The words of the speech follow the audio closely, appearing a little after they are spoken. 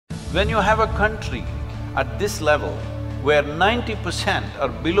When you have a country at this level where 90% are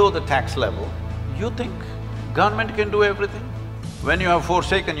below the tax level, you think government can do everything? When you have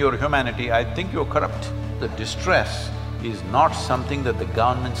forsaken your humanity, I think you're corrupt. The distress is not something that the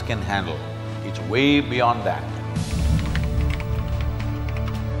governments can handle, it's way beyond that.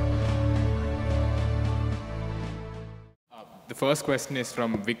 The first question is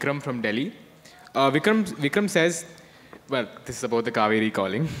from Vikram from Delhi. Vikram says, well, this is about the Cauvery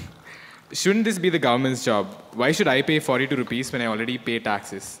calling. Shouldn't this be the government's job? Why should I pay 42 rupees when I already pay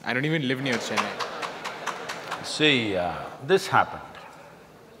taxes? I don't even live near Chennai. See, this happened.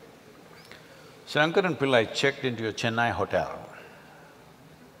 Shankaran Pillai checked into a Chennai hotel.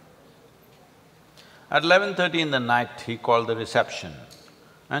 At 11:30 in the night, he called the reception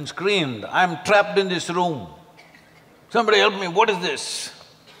and screamed, "I'm trapped in this room. Somebody help me, what is this?"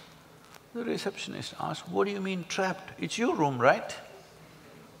 The receptionist asked, "What do you mean trapped? It's your room, right?"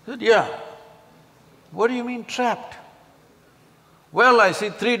 He said, "Yeah." "What do you mean trapped?" "Well, I see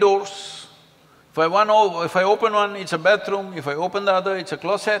 3 doors. If I open one, it's a bathroom, if I open the other, it's a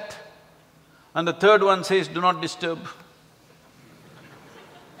closet, and the third one says, 'Do not disturb.'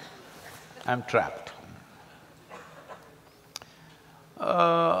 I'm trapped."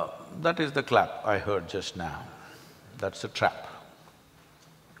 That is the clap I heard just now. That's a trap.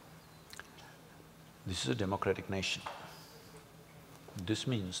 This is a democratic nation. This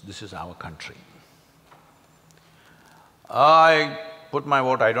means this is our country. I put my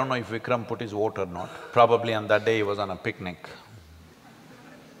vote, I don't know if Vikram put his vote or not. Probably on that day he was on a picnic.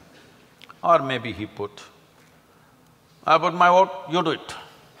 Or maybe he put. I put my vote, you do it.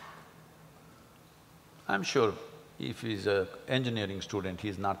 I'm sure if he's an engineering student,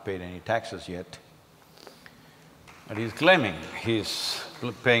 he's not paid any taxes yet. And he's claiming he's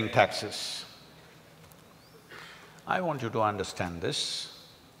paying taxes. I want you to understand this.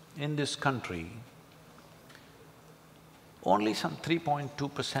 In this country, only some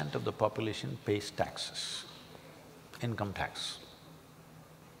 3.2% of the population pays taxes, income tax.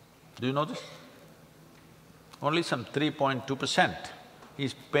 Do you know this? Only some 3.2%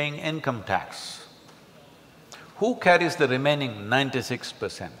 is paying income tax. Who carries the remaining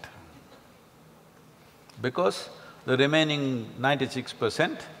 96%? Because the remaining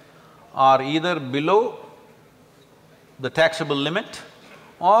 96% are either below the taxable limit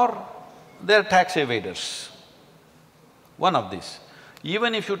or they're tax evaders. One of these.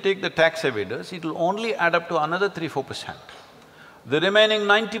 Even if you take the tax evaders, it'll only add up to another 3–4%. The remaining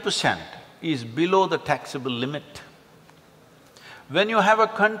 90% is below the taxable limit. When you have a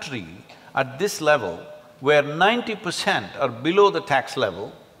country at this level where 90% are below the tax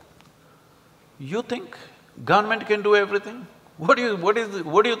level, you think government can do everything? What do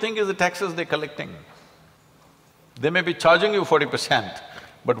you think is the taxes they're collecting? They may be charging you 40%,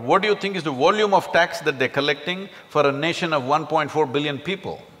 but what do you think is the volume of tax that they're collecting for a nation of 1.4 billion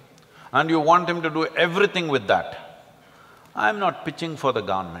people? And you want them to do everything with that. I'm not pitching for the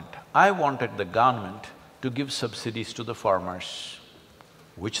government. I wanted the government to give subsidies to the farmers,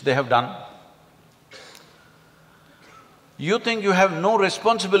 which they have done. You think you have no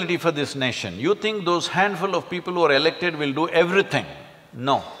responsibility for this nation, you think those handful of people who are elected will do everything.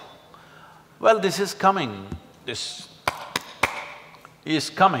 No. Well, this is coming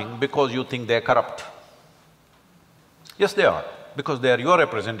because you think they're corrupt. Yes, they are, because they are your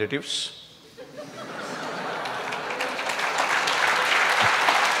representatives.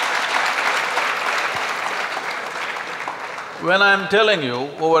 When I'm telling you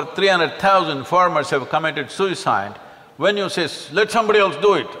over 300,000 farmers have committed suicide, when you say, "Let somebody else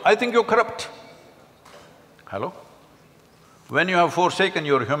do it," I think you're corrupt. Hello? When you have forsaken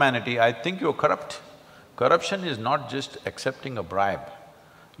your humanity, I think you're corrupt. Corruption is not just accepting a bribe.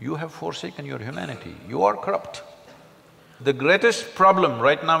 You have forsaken your humanity, you are corrupt. The greatest problem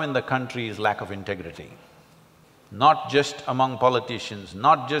right now in the country is lack of integrity. Not just among politicians,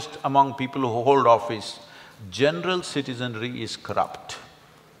 not just among people who hold office, general citizenry is corrupt.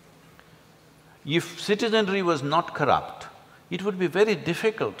 If citizenry was not corrupt, it would be very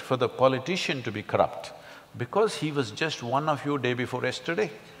difficult for the politician to be corrupt because he was just one of you day before yesterday.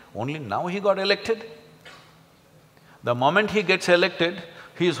 Only now he got elected. The moment he gets elected,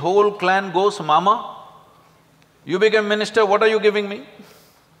 his whole clan goes, "Mama, you became minister, what are you giving me?"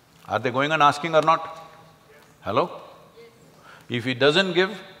 Are they going and asking or not? Hello? If he doesn't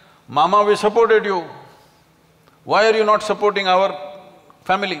give, "Mama, we supported you. Why are you not supporting our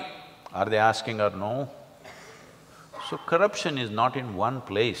family?" Are they asking or no? So corruption is not in one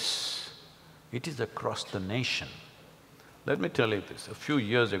place, it is across the nation. Let me tell you this, a few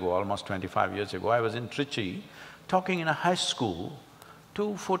years ago, almost 25 years ago, I was in Trichy talking in a high school two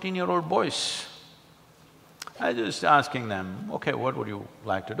 14-year-old boys. I just asking them, okay, what would you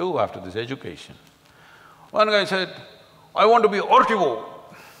like to do after this education? One guy said, I want to be RTO.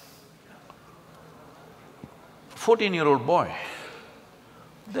 14-year-old boy.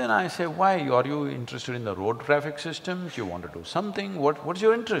 Then I say, why? Are you interested in the road traffic systems? You want to do something? What's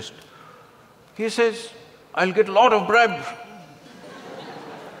your interest? He says, I'll get a lot of bribe.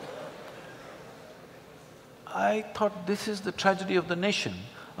 I thought this is the tragedy of the nation.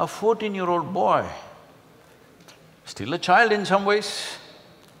 A 14-year-old boy, still a child in some ways.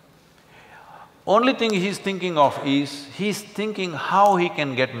 Only thing he's thinking of is, he's thinking how he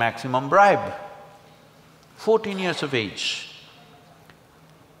can get maximum bribe. 14 years of age.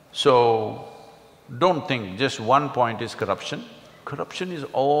 So, don't think just one point is corruption. Corruption is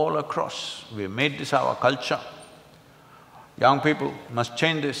all across. We have made this our culture. Young people must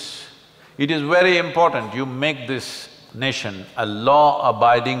change this. It is very important you make this nation a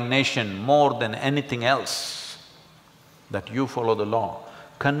law-abiding nation more than anything else, that you follow the law.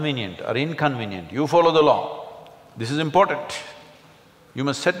 Convenient or inconvenient, you follow the law. This is important. You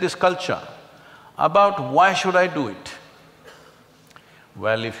must set this culture. About why should I do it?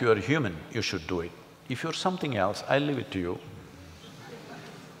 Well, if you are human, you should do it. If you're something else, I leave it to you.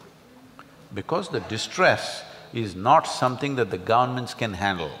 Because the distress is not something that the governments can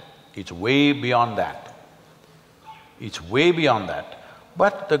handle. It's way beyond that. It's way beyond that.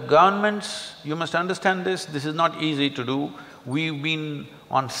 But the governments, you must understand this is not easy to do. We've been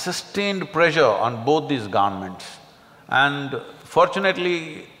on sustained pressure on both these governments. And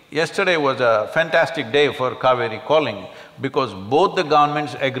fortunately, yesterday was a fantastic day for Cauvery calling because both the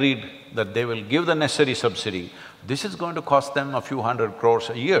governments agreed that they will give the necessary subsidy. This is going to cost them a few 100 crores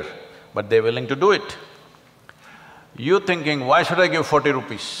a year, but they're willing to do it. You thinking, why should I give 40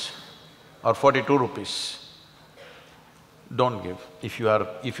 rupees or 42 rupees? Don't give. If you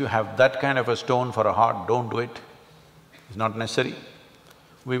have that kind of a stone for a heart, don't do it. It's not necessary.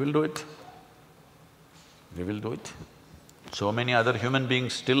 We will do it. We will do it. So many other human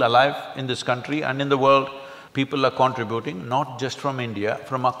beings still alive in this country and in the world. People are contributing, not just from India,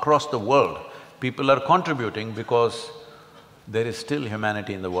 from across the world. People are contributing because there is still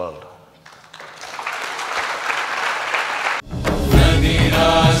humanity in the world. Nadi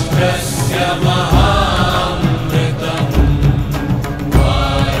Rashtrasya Maha